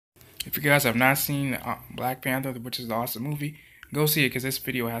If you guys have not seen Black Panther, which is an awesome movie, go see it because this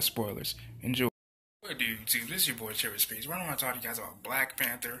video has spoilers. Enjoy. What do YouTube? This is your boy Cherry Space. Where I want to talk to you guys about Black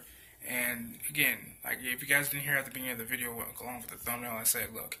Panther. And again, like if you guys didn't hear at the beginning of the video, along with the thumbnail, I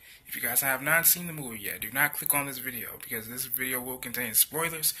said, look, if you guys have not seen the movie yet, do not click on this video because this video will contain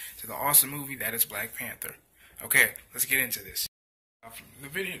spoilers to the awesome movie that is Black Panther. Okay, let's get into this.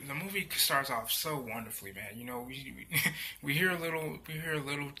 The movie starts off so wonderfully, man. You know, we hear a little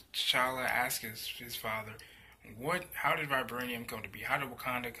T'Challa ask his father, how did vibranium come to be? How did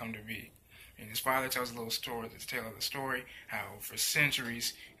Wakanda come to be? And his father tells a little story, the tale of the story, how for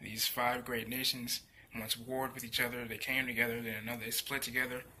centuries these five great nations once warred with each other. They came together, then they split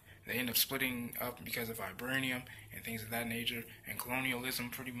together. They end up splitting up because of vibranium and things of that nature, and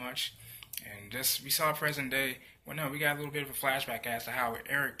colonialism, pretty much. And just we saw present day. Well, no, we got a little bit of a flashback as to how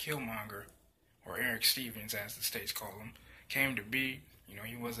Eric Killmonger, or Eric Stevens, as the states call him, came to be. You know,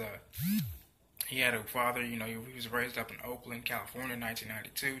 he had a father. You know, he was raised up in Oakland, California,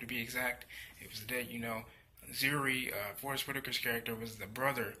 1992 to be exact. It was the date. You know, Zuri, Forrest Whitaker's character, was the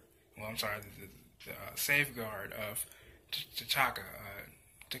brother. Well, I'm sorry, the safeguard of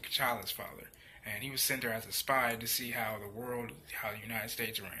T'Challa's father, and he was sent there as a spy to see how the United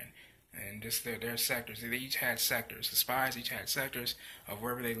States ran. And just their sectors. They each had sectors. The spies each had sectors of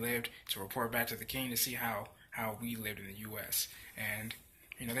wherever they lived to report back to the king to see how we lived in the U.S. And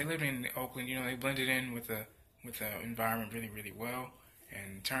you know, they lived in Oakland. You know, they blended in with the environment really, really well.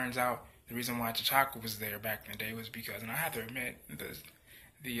 And it turns out the reason why T'Chaka was there back in the day was because, and I have to admit,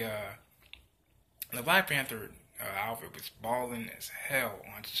 the Black Panther outfit was balling as hell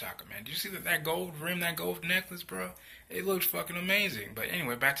on T'Chaka, man. Did you see that gold rim, that gold necklace, bro? It looked fucking amazing. But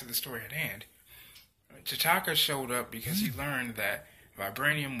anyway, back to the story at hand. T'Chaka showed up because he learned that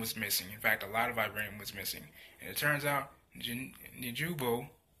vibranium was missing. In fact, a lot of vibranium was missing. And it turns out N'Jobu,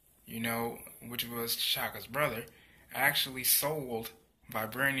 you know, which was T'Chaka's brother, actually sold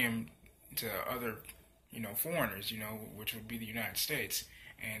vibranium to other, you know, foreigners, you know, which would be the United States.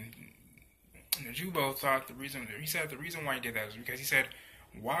 And N'Jobu thought the reason why he did that was because he said,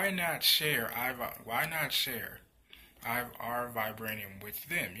 why not share our vibranium with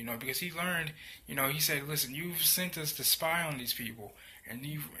them? You know, because he learned, you know, he said, listen, you've sent us to spy on these people, and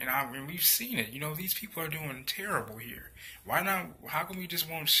we've seen it. You know, these people are doing terrible here. Why not? How come we just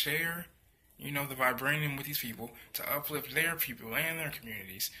won't share, you know, the vibranium with these people to uplift their people and their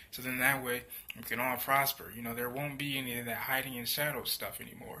communities? So then that way we can all prosper. You know, there won't be any of that hiding in shadows stuff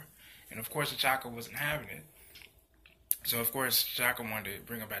anymore. And of course, T'Chaka wasn't having it. So of course, T'Chaka wanted to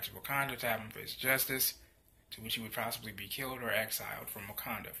bring him back to Wakanda to have him face justice, to which he would possibly be killed or exiled from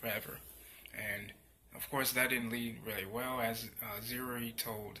Wakanda forever. And of course, that didn't lead really well, as Zuri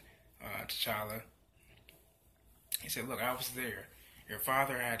told T'Challa. He said, look, I was there. Your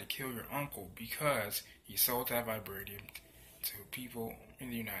father had to kill your uncle because he sold that vibranium to people in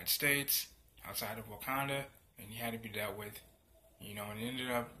the United States, outside of Wakanda, and he had to be dealt with. You know, and it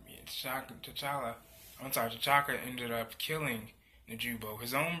ended up, T'Chaka ended up killing N'Jobu,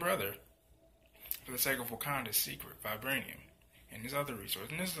 his own brother, for the sake of Wakanda's secret, vibranium, and his other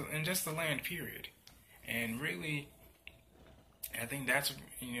resources, and just the land, period. And really, I think that's,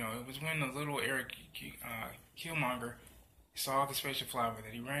 you know, it was when the little Eric Killmonger saw the spaceship fly over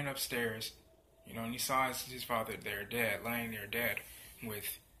that he ran upstairs, you know, and he saw his father there dead, lying there dead,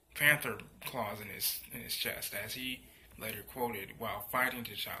 with panther claws in his chest, as he later quoted while fighting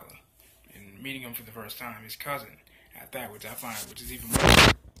T'Challa and meeting him for the first time, his cousin at that, which I find, which is even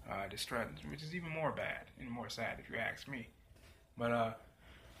more distressing, which is even more bad and more sad if you ask me. But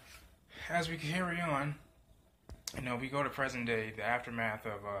as we carry on, you know, we go to present day, the aftermath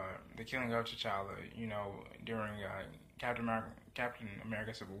of the killing of T'Challa, you know, during Captain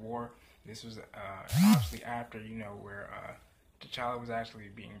America Civil War. This was obviously after, you know, where T'Challa was actually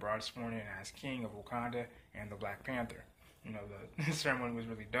being brought sworn in as king of Wakanda and the Black Panther. You know, the ceremony was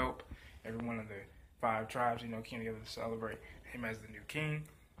really dope. Every one of the 5 tribes, you know, came together to celebrate him as the new king.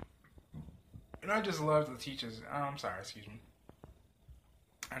 And I just love Letitia's, excuse me.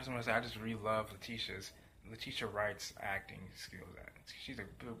 I just want to say, I just really love Letitia Wright's acting skills. She's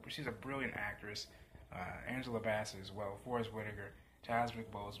a brilliant actress. Angela Bassett as well, Forrest Whitaker, Chadwick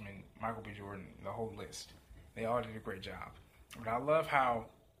Boseman, Michael B. Jordan, the whole list. They all did a great job. But I love how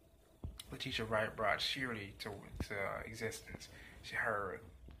Letitia Wright brought Shirley to existence. Her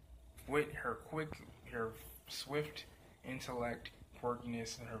swift intellect,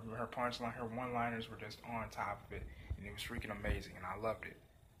 quirkiness, her punchline, her one-liners were just on top of it, and it was freaking amazing, and I loved it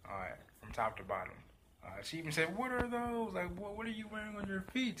from top to bottom. She even said, "What are those? Like, what are you wearing on your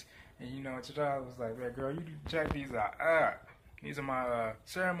feet?" And you know, T'Challa was like, "Man, girl, you need to check these out." These are my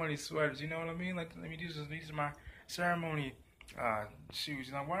ceremony sweaters. You know what I mean? Like, let me these are my ceremony shoes.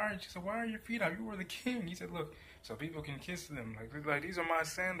 You know, she said, why are your feet out? You were the king. He said, look, so people can kiss them. Like these are my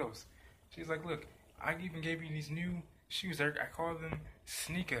sandals. She's like, look, I even gave you these new shoes. I call them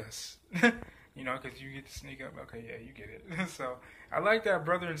sneakers. You know, because you get to sneak up. Okay, yeah, you get it. So I like that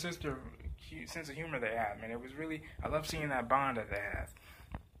brother and sister sense of humor they have, man. It was really, I love seeing that bond that they have.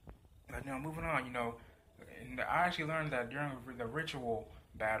 But, you know, moving on, you know, and I actually learned that during the ritual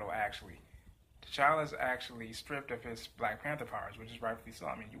battle, actually, T'Challa's actually stripped of his Black Panther powers, which is rightfully so.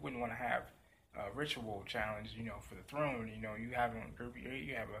 I mean, you wouldn't want to have a ritual challenge, you know, for the throne. You know, you have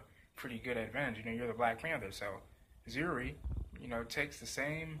a pretty good advantage. You know, you're the Black Panther. So Zuri, you know, takes the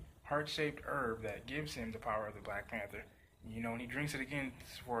same heart-shaped herb that gives him the power of the Black Panther, you know, and he drinks it again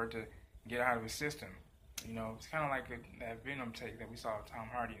for it to get out of his system. You know, it's kind of like that Venom take that we saw with Tom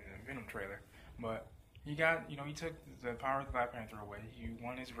Hardy in the Venom trailer. But he got, you know, he took the power of the Black Panther away. He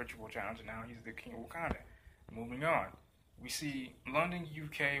won his ritual challenge, and now he's the King of Wakanda. Moving on, we see London,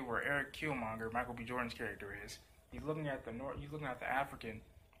 UK, where Eric Killmonger, Michael B. Jordan's character, is. He's looking at the North. He's looking at the African.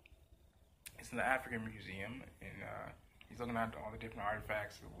 It's in the African Museum, and he's looking at all the different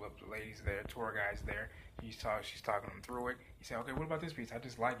artifacts. The ladies there, tour guides there. She's talking them through it. He said, "Okay, what about this piece? I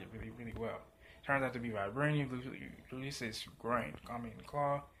just like it really, really well." Turns out to be vibranium. Ulysses' grain,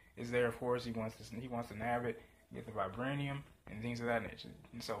 claw is there. Of course, he wants to nab it, get the vibranium, and things of that nature,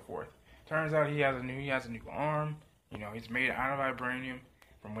 and so forth. Turns out he has a new arm. You know, he's made out of vibranium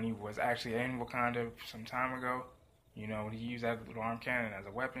from when he was actually in Wakanda some time ago. You know, he used that little arm cannon as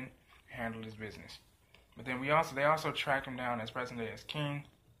a weapon, handled his business. But then they also tracked him down as present day as king.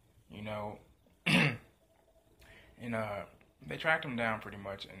 You know, and they tracked him down pretty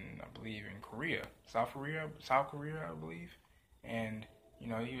much in, I believe, in South Korea, I believe. And, you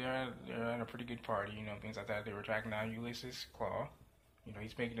know, they're at a pretty good party, you know, things like that. They were tracking down Ulysses Claw. You know,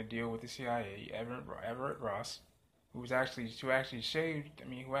 he's making a deal with the CIA, Everett Ross, who actually saved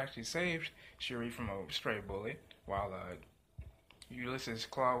Shuri from a stray bullet while Ulysses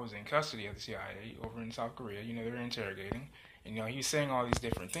Claw was in custody of the CIA over in South Korea. You know, they were interrogating. And, you know, he was saying all these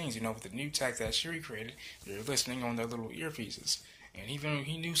different things. You know, with the new tech that Shuri created, they were listening on their little earpieces. And he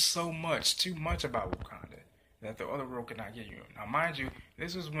knew too much about Wakanda, that the other world could not get you. Now, mind you,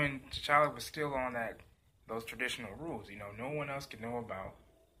 this was when T'Challa was still on those traditional rules. You know, no one else could know about,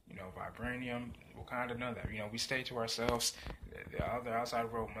 you know, vibranium, Wakanda, none of that. You know, we stay to ourselves. The other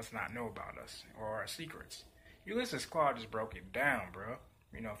outside world must not know about us or our secrets. Ulysses Claw just broke it down, bro.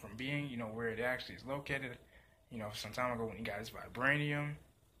 You know, from being, you know, where it actually is located, you know, some time ago when he got his vibranium,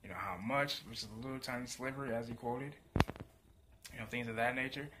 you know, how much, which is a little tiny sliver, as he quoted, you know, things of that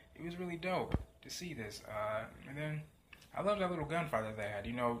nature. It was really dope to see this. And then I love that little gunfight that they had.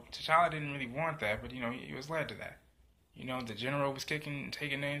 You know, T'Challa didn't really want that, but, you know, he was led to that. You know, the general was taking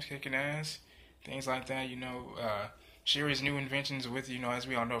names, kicking ass, things like that. You know, Shuri's new inventions with, you know, as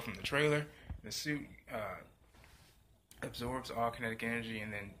we all know from the trailer, the suit absorbs all kinetic energy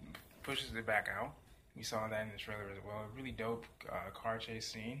and then pushes it back out. We saw that in the trailer as well. A really dope car chase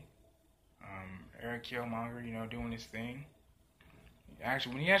scene. Eric Killmonger, you know, doing his thing.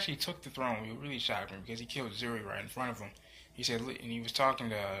 Actually, when he actually took the throne, it really shocked me because he killed Zuri right in front of him. He said, and he was talking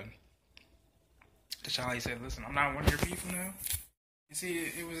to T'Challa. He said, "Listen, I'm not one of your people now." You see,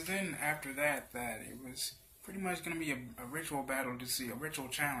 it was then after that it was pretty much going to be a ritual battle a ritual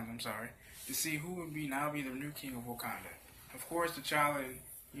challenge, to see who would be the new king of Wakanda. Of course, T'Challa,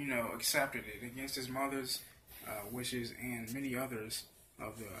 you know, accepted it against his mother's wishes and many others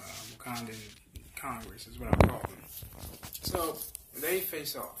of the Wakandan Congress, is what I call them. So they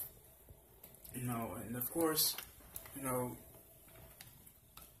face off, you know, and of course, you know,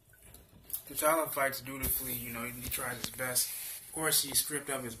 T'Challa fights dutifully. You know, he tries his best. Of course, he stripped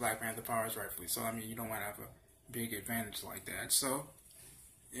of his Black Panther powers rightfully. So I mean, you don't want to have a big advantage like that. So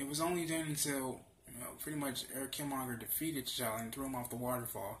it was only then until, you know, pretty much Eric Killmonger defeated T'Challa and threw him off the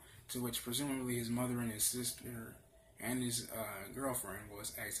waterfall, to which presumably his mother and his sister and his girlfriend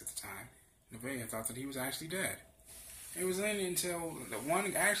was ex at the time, Nevaeh, thought that he was actually dead. It was then until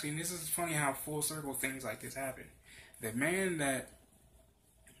and this is funny how full circle things like this happen. The man that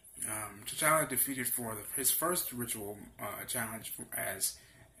T'Challa defeated for his first ritual challenge as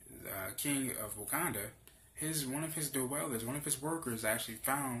king of Wakanda, one of his workers actually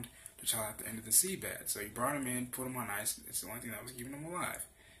found T'Challa at the end of the seabed. So he brought him in, put him on ice. It's the only thing that was keeping him alive.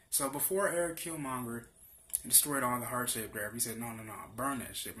 So before Eric Killmonger destroyed all the heart-shaped herb, he said, no, burn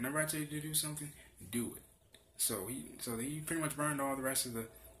that shit. Whenever I tell you to do something, do it. So he pretty much burned all the rest of the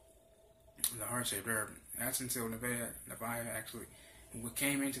heart-shaped herb. That's until Nevaeh actually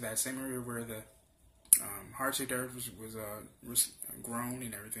came into that same area where the heart-shaped earth was grown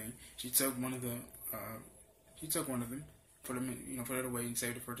and everything. She took one of them, put him in, put it away and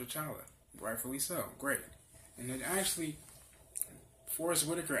saved it for T'Challa. Rightfully so. Great. And then actually, Forrest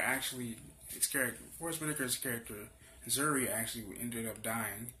Whitaker's character Zuri actually ended up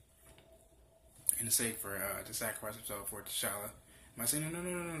dying in the sake for to sacrifice himself for T'Challa. Am I saying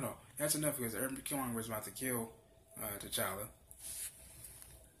no? That's enough because Killmonger was about to kill T'Challa,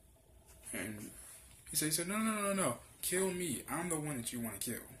 and he said no, kill me. I'm the one that you want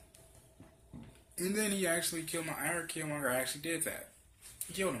to kill. And then he actually Killmonger actually did that.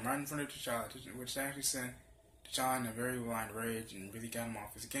 He killed him right in front of T'Challa, which actually sent T'Challa in a very blind rage and really got him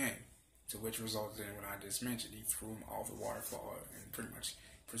off his game. To which resulted in what I just mentioned. He threw him off the waterfall and pretty much,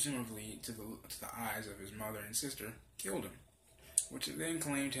 presumably to the eyes of his mother and sister, killed him. Which then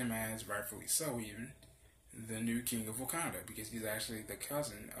claimed him as, rightfully so even, the new king of Wakanda, because he's actually the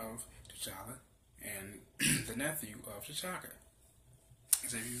cousin of T'Challa and the nephew of T'Chaka.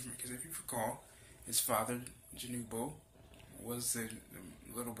 Because if you recall, his father, Janubo, was the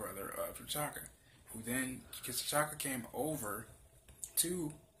little brother of T'Chaka, who then, because T'Chaka came over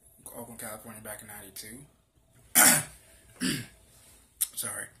to Oakland, California back in '92,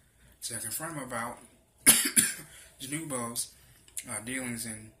 sorry, to confront him about Janubo's dealings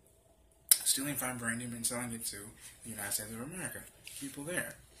in stealing vibranium and selling it to the United States of America, people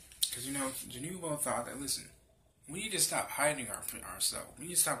there. Because, Janubo thought that, listen, we need to stop hiding ourselves. We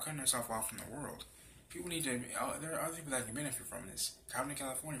need to stop cutting ourselves off from the world. People need to, there are other people that can benefit from this. Compton,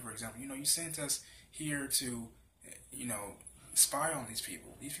 California, for example, you sent us here to, spy on these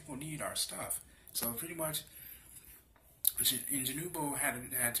people. These people need our stuff. So pretty much, Janubo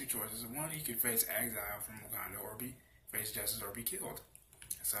had two choices. One, he could face exile from Wakanda or face justice or be killed.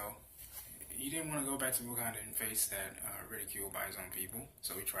 So he didn't want to go back to Wakanda and face that ridicule by his own people.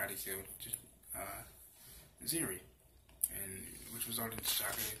 So he tried to kill Ziri, and which resulted in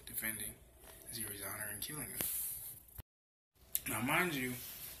T'Chaka defending Ziri's honor and killing him. Now, mind you,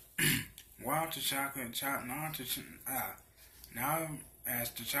 while now as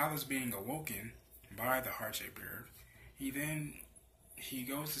T'Challa's being awoken by the heart-shaped earth, he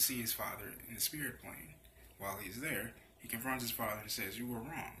goes to see his father in the spirit plane. While he's there, he confronts his father and says, "You were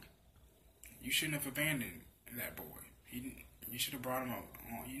wrong. You shouldn't have abandoned that boy. You should have brought him up.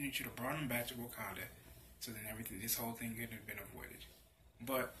 You should have brought him back to Wakanda, so then this whole thing could have been avoided."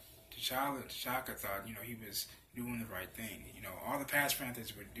 But T'Chaka thought, he was doing the right thing. All the past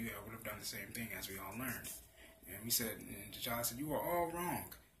Panthers would have done the same thing, as we all learned. And T'Challa said, "You were all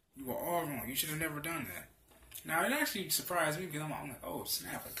wrong. You were all wrong. You should have never done that." Now, it actually surprised me because I'm like, oh,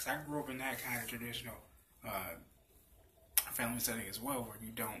 snap. Because I grew up in that kind of traditional family setting as well, where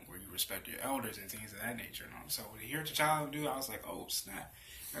you respect your elders and things of that nature. So to hear T'Challa do it, I was like, oh, snap.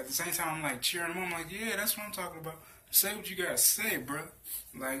 At the same time, I'm like cheering him on. I'm like, yeah, that's what I'm talking about. Say what you gotta say, bro.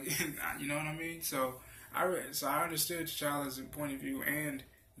 Like, you know what I mean? So I understood T'Challa's point of view and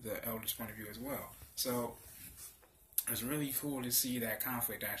the elders' point of view as well. So it was really cool to see that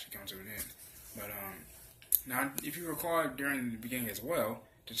conflict actually come to an end. But now, if you recall during the beginning as well,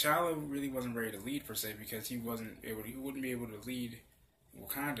 T'Challa really wasn't ready to lead per se, because he wouldn't be able to lead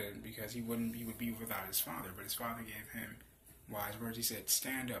Wakanda because he would be without his father. But his father gave him wise words. He said,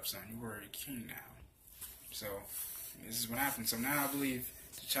 "Stand up, son. You are a king now." So this is what happened. So now I believe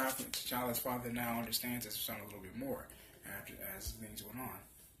T'Challa's father now understands his son a little bit more as things went on.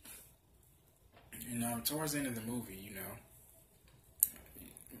 Towards the end of the movie,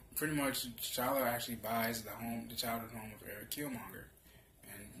 pretty much T'Challa actually buys the childhood home of Eric Killmonger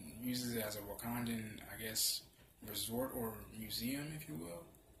and uses it as a Wakandan, I guess, resort or museum, if you will,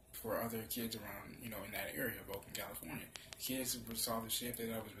 for other kids around, in that area of Oakland, California. The kids saw the ship, they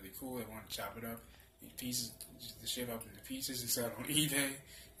thought it was really cool, they wanted to chop it up, pieces the ship up into pieces and sell it on eBay.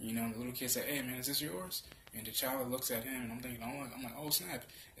 The little kid said, "Hey man, is this yours?" And T'Challa looks at him, and I'm thinking, I'm like, oh snap,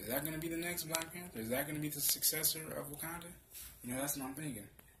 is that going to be the next Black Panther? Is that going to be the successor of Wakanda? That's what I'm thinking.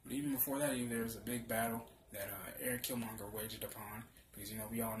 But even before that, there was a big battle that Eric Killmonger waged upon, because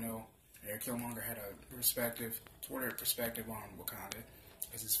we all know Eric Killmonger had a perspective on Wakanda,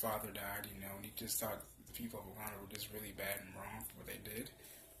 because his father died, and he just thought the people of Wakanda were just really bad and wrong for what they did.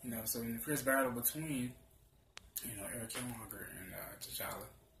 So in the first battle between, Eric Killmonger and T'Challa,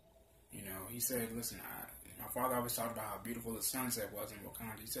 he said, "Listen, my father always talked about how beautiful the sunset was in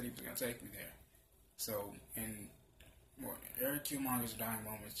Wakanda. He said he was going to take me there." So in Eric Killmonger's dying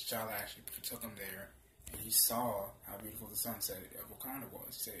moments, T'Challa actually took him there, and he saw how beautiful the sunset of Wakanda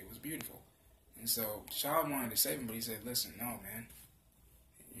was. He said it was beautiful. And so T'Challa wanted to save him, but he said, "Listen, no, man.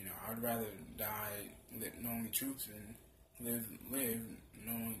 I'd rather die knowing the truth than live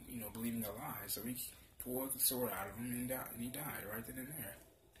knowing, believing a lie." So he pulled the sword out of him and he died right then and there.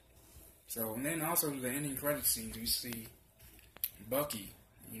 So, and then also the ending credit scenes, we see Bucky,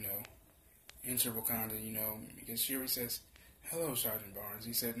 enter Wakanda, because Shuri says, "Hello, Sergeant Barnes."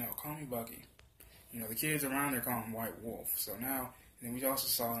 He said, "No, call me Bucky." The kids around there call him White Wolf. So now, and then we also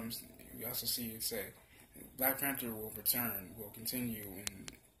see it say, Black Panther will continue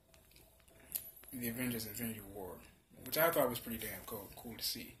in the Avengers Infinity War, which I thought was pretty damn cool to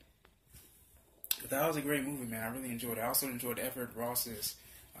see. But that was a great movie, man. I really enjoyed it. I also enjoyed Everett Ross's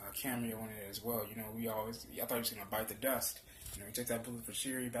cameo in it as well. I thought he was going to bite the dust. He took that bullet for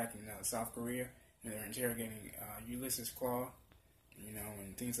Shuri back in South Korea, and they're interrogating Ulysses Claw,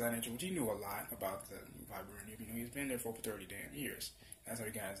 and things of that nature, which he knew a lot about the vibranium. He's been there for over 30 damn years. That's how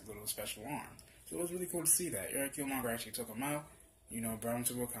he got his little special arm. So it was really cool to see that. Eric Killmonger actually took him out, brought him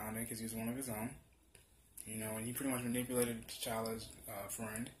to Wakanda because he was one of his own, and he pretty much manipulated T'Challa's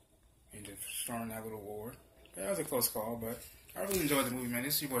friend into starting that little war. That was a close call, but I really enjoyed the movie, man.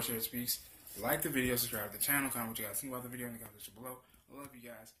 This is your boy, Share Speaks. Like the video, subscribe to the channel, comment what you guys think about the video in the comments section below. I love you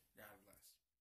guys. God bless.